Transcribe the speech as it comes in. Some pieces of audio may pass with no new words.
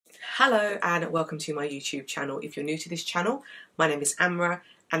Hello and welcome to my YouTube channel. If you're new to this channel, my name is Amra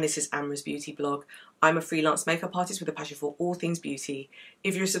and this is Amra's Beauty Blog. I'm a freelance makeup artist with a passion for all things beauty.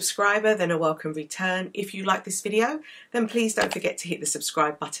 If you're a subscriber, then a welcome return. If you like this video, then please don't forget to hit the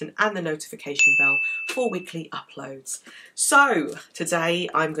subscribe button and the notification bell for weekly uploads. So today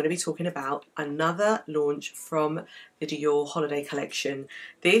I'm going to be talking about another launch from the Dior holiday collection.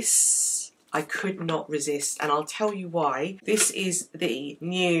 This I could not resist, and I'll tell you why. This is the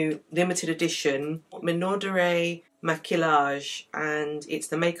new limited edition Minaudiere maquillage, and it's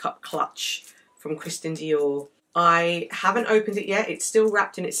the makeup clutch from Christian Dior. I haven't opened it yet. It's still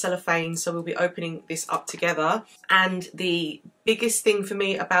wrapped in its cellophane, so we'll be opening this up together. And the biggest thing for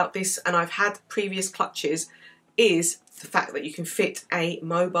me about this, and I've had previous clutches, is the fact that you can fit a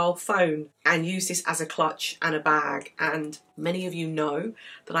mobile phone and use this as a clutch and a bag. And many of you know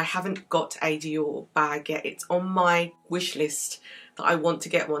that I haven't got a Dior bag yet. It's on my wish list that I want to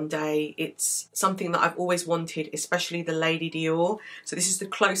get one day. It's something that I've always wanted, especially the Lady Dior. So this is the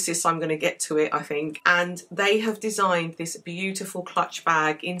closest I'm going to get to it, I think. And they have designed this beautiful clutch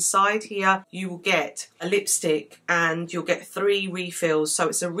bag. Inside here you will get a lipstick and you'll get 3 refills. So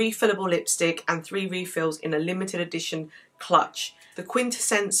it's a refillable lipstick and 3 refills in a limited edition clutch. The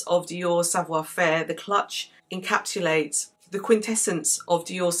quintessence of Dior savoir-faire. The clutch encapsulates the quintessence of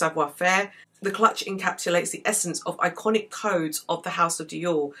Dior savoir-faire. The clutch encapsulates the essence of iconic codes of the House of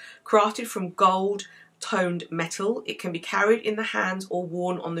Dior. Crafted from gold toned metal, it can be carried in the hands or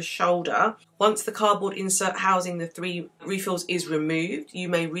worn on the shoulder. Once the cardboard insert housing the 3 refills is removed, you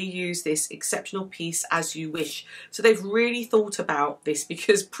may reuse this exceptional piece as you wish. So they've really thought about this,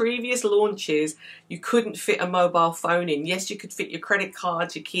 because previous launches you couldn't fit a mobile phone in. Yes, you could fit your credit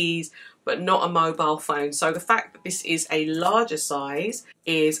cards, your keys, but not a mobile phone. So the fact that this is a larger size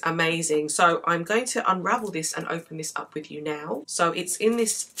is amazing. So I'm going to unravel this and open this up with you now. So it's in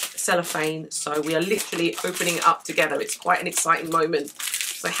this cellophane, so we are literally opening it up together. It's quite an exciting moment.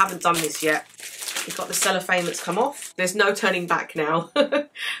 So I haven't done this yet. We've got the cellophane that's come off. There's no turning back now.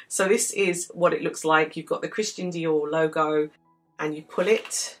 So this is what it looks like. You've got the Christian Dior logo and you pull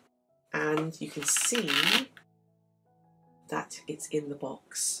it and you can see that it's in the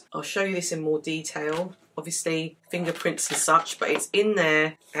box. I'll show you this in more detail, obviously fingerprints and such, but it's in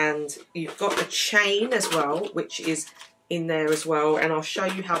there. And you've got the chain as well, which is in there as well, and I'll show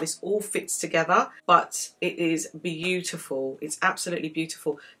you how this all fits together. But it is beautiful. It's absolutely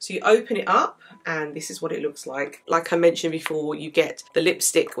beautiful. So you open it up and this is what it looks like. Like I mentioned before, you get the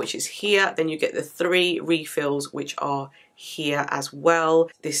lipstick, which is here, then you get the 3 refills, which are here as well.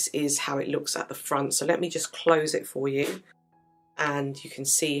 This is how it looks at the front. So let me just close it for you and you can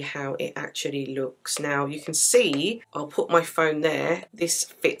see how it actually looks. Now you can see, I'll put my phone there, this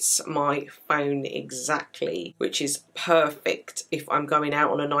fits my phone exactly, which is perfect if I'm going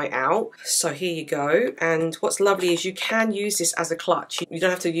out on a night out. So here you go, and what's lovely is you can use this as a clutch. You don't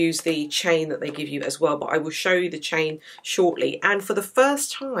have to use the chain that they give you as well, but I will show you the chain shortly. And for the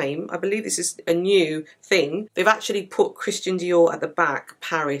first time, I believe this is a new thing, they've actually put Christian Dior at the back,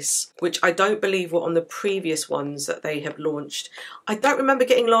 Paris, which I don't believe were on the previous ones that they have launched. I don't remember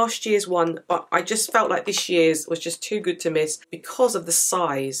getting last year's one, but I just felt like this year's was just too good to miss because of the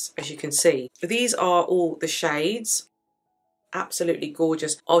size, as you can see. These are all the shades. Absolutely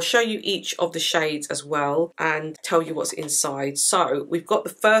gorgeous. I'll show you each of the shades as well and tell you what's inside. So we've got the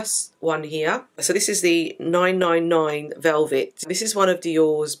first one here. So this is the 999 Velvet. This is one of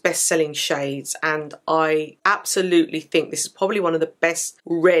Dior's best-selling shades, and I absolutely think this is probably one of the best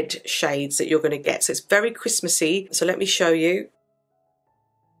red shades that you're going to get. So it's very Christmassy. So let me show you.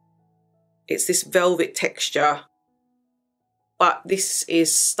 It's this velvet texture, but this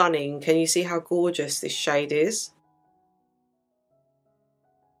is stunning. Can you see how gorgeous this shade is?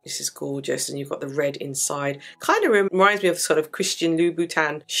 This is gorgeous, and you've got the red inside. Kind of reminds me of sort of Christian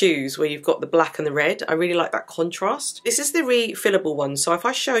Louboutin shoes where you've got the black and the red. I really like that contrast. This is the refillable one. So if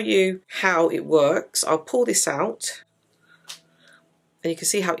I show you how it works, I'll pull this out and you can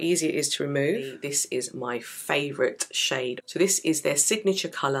see how easy it is to remove. This is my favourite shade. So this is their signature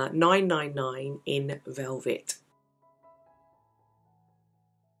colour, 999 in Velvet.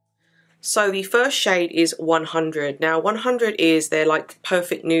 So the first shade is 100. Now 100 is their like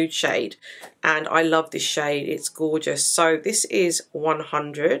perfect nude shade, and I love this shade. It's gorgeous. So this is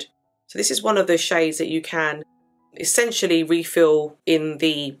 100. So this is one of the shades that you can essentially refill in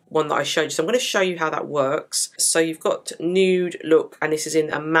the one that I showed you. So I'm going to show you how that works. So you've got nude look, and this is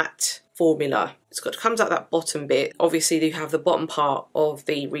in a matte formula. Comes out that bottom bit. Obviously you have the bottom part of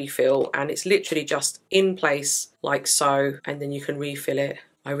the refill, and it's literally just in place like so, and then you can refill it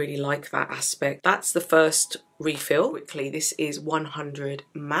I really like that aspect. That's the first refill. Quickly, this is 100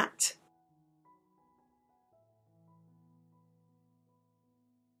 matte.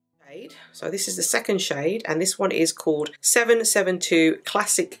 So this is the second shade, and this one is called 772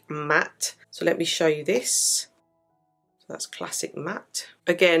 Classic Matte. So let me show you this. So that's Classic Matte.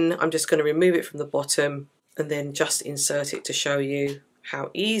 Again, I'm just going to remove it from the bottom and then just insert it to show you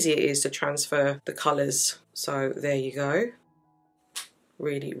how easy it is to transfer the colours. So there you go.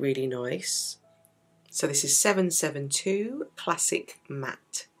 Really, really nice. So this is 772 Classic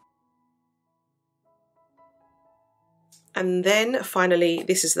Matte. And then finally,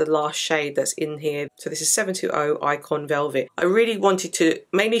 this is the last shade that's in here. So this is 720 Icon Velvet. I really wanted to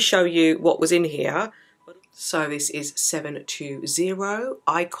mainly show you what was in here. So this is 720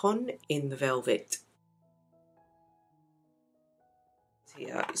 Icon in the Velvet.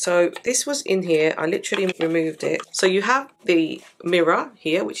 So this was in here, I literally removed it. So you have the mirror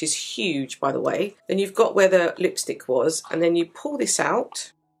here, which is huge, by the way. Then you've got where the lipstick was, and then you pull this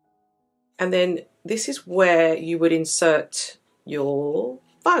out. And then this is where you would insert your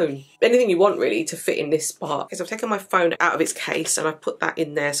phone. Anything you want really to fit in this part. Because I've taken my phone out of its case and I've put that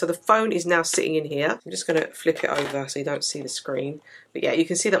in there. So the phone is now sitting in here. I'm just going to flip it over so you don't see the screen. But yeah, you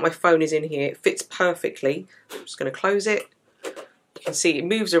can see that my phone is in here. It fits perfectly. I'm just going to close it. You can see it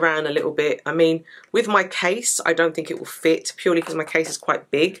moves around a little bit. I mean, with my case, I don't think it will fit purely because my case is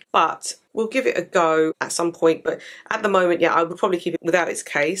quite big, but we'll give it a go at some point. But at the moment, yeah, I would probably keep it without its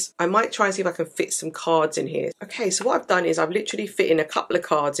case. I might try and see if I can fit some cards in here. Okay, so what I've done is I've literally fit in a couple of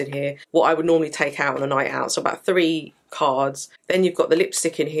cards in here, what I would normally take out on a night out. So about 3 cards. Then you've got the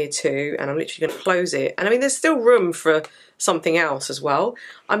lipstick in here too, and I'm literally going to close it. And I mean, there's still room for something else as well.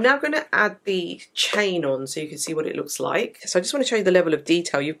 I'm now going to add the chain on so you can see what it looks like. So I just want to show you the level of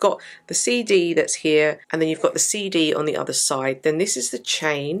detail. You've got the CD that's here, and then you've got the CD on the other side. Then this is the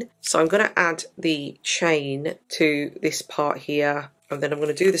chain. So I'm going to add the chain to this part here, and then I'm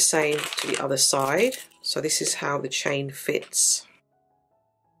going to do the same to the other side. So this is how the chain fits.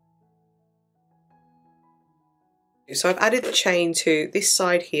 So I've added the chain to this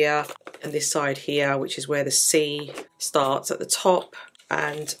side here and this side here, which is where the C starts at the top.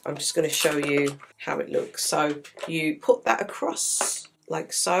 And I'm just going to show you how it looks. So you put that across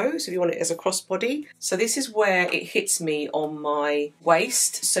like so. So if you want it as a crossbody. So this is where it hits me on my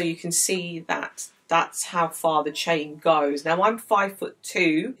waist. So you can see that that's how far the chain goes. Now I'm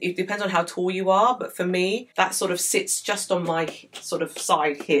 5'2". It depends on how tall you are, but for me, that sort of sits just on my sort of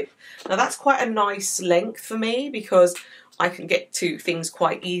side hip. Now that's quite a nice length for me because I can get to things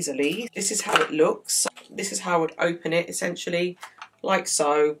quite easily. This is how it looks. This is how I would open it essentially, like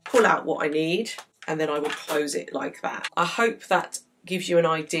so. Pull out what I need, and then I would close it like that. I hope that gives you an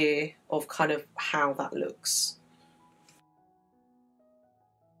idea of kind of how that looks.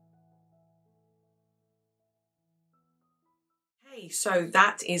 So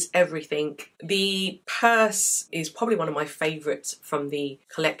that is everything. The purse is probably one of my favourites from the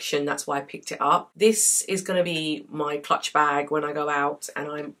collection. That's why I picked it up. This is going to be my clutch bag when I go out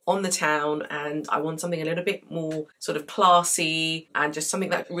and I'm on the town and I want something a little bit more sort of classy and just something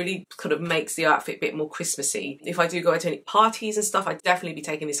that really kind of makes the outfit a bit more Christmassy. If I do go to any parties and stuff, I'd definitely be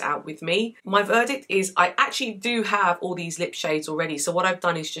taking this out with me. My verdict is I actually do have all these lip shades already. So what I've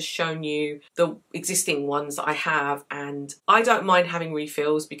done is just shown you the existing ones that I have, and I don't mind having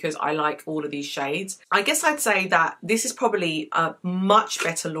refills because I like all of these shades. I guess I'd say that this is probably a much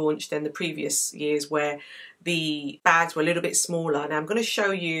better launch than the previous years where the bags were a little bit smaller. Now I'm going to show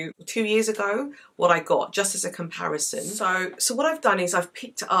you 2 years ago what I got just as a comparison. So what I've done is I've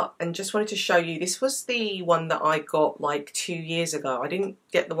picked it up and just wanted to show you. This was the one that I got like 2 years ago. I didn't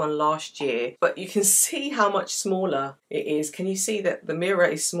get the one last year, but you can see how much smaller it is. Can you see that the mirror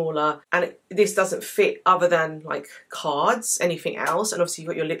is smaller and this doesn't fit other than like cards, anything else? And obviously you've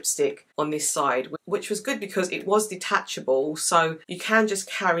got your lipstick on this side, which was good because it was detachable. So you can just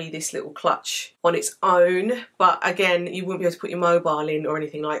carry this little clutch on its own. But again, you wouldn't be able to put your mobile in or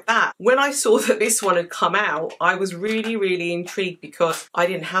anything like that. When I saw that this one had come out, I was really, really intrigued because I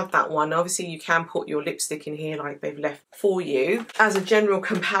didn't have that one. Obviously, you can put your lipstick in here like they've left for you. As a general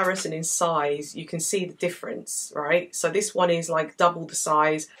comparison in size, you can see the difference, right? So this one is like double the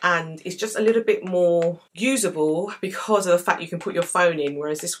size and it's just a little bit more usable because of the fact you can put your phone in,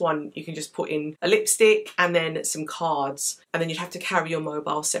 whereas this one you can just put in a lipstick and then some cards, and then you'd have to carry your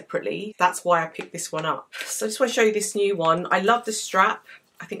mobile separately. That's why I picked this one up. So I just want to show you this new one. I love the strap.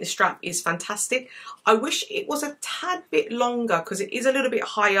 I think the strap is fantastic. I wish it was a tad bit longer because it is a little bit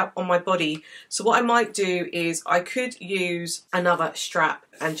high up on my body. So what I might do is I could use another strap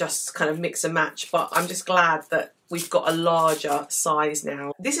and just kind of mix and match, but I'm just glad that we've got a larger size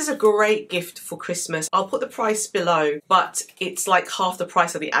now. This is a great gift for Christmas. I'll put the price below, but it's like half the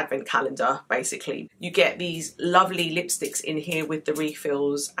price of the advent calendar, basically. You get these lovely lipsticks in here with the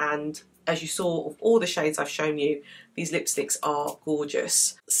refills, and as you saw of all the shades I've shown you, these lipsticks are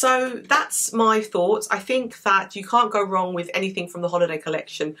gorgeous. So that's my thoughts. I think that you can't go wrong with anything from the holiday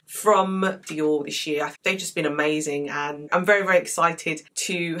collection from Dior this year. They've just been amazing, and I'm very, very excited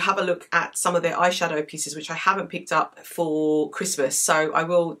to have a look at some of their eyeshadow pieces, which I haven't picked up for Christmas. So I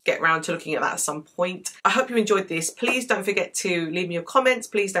will get around to looking at that at some point. I hope you enjoyed this. Please don't forget to leave me your comments.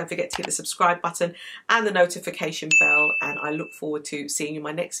 Please don't forget to hit the subscribe button and the notification bell. And I look forward to seeing you in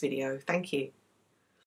my next video. Thank you.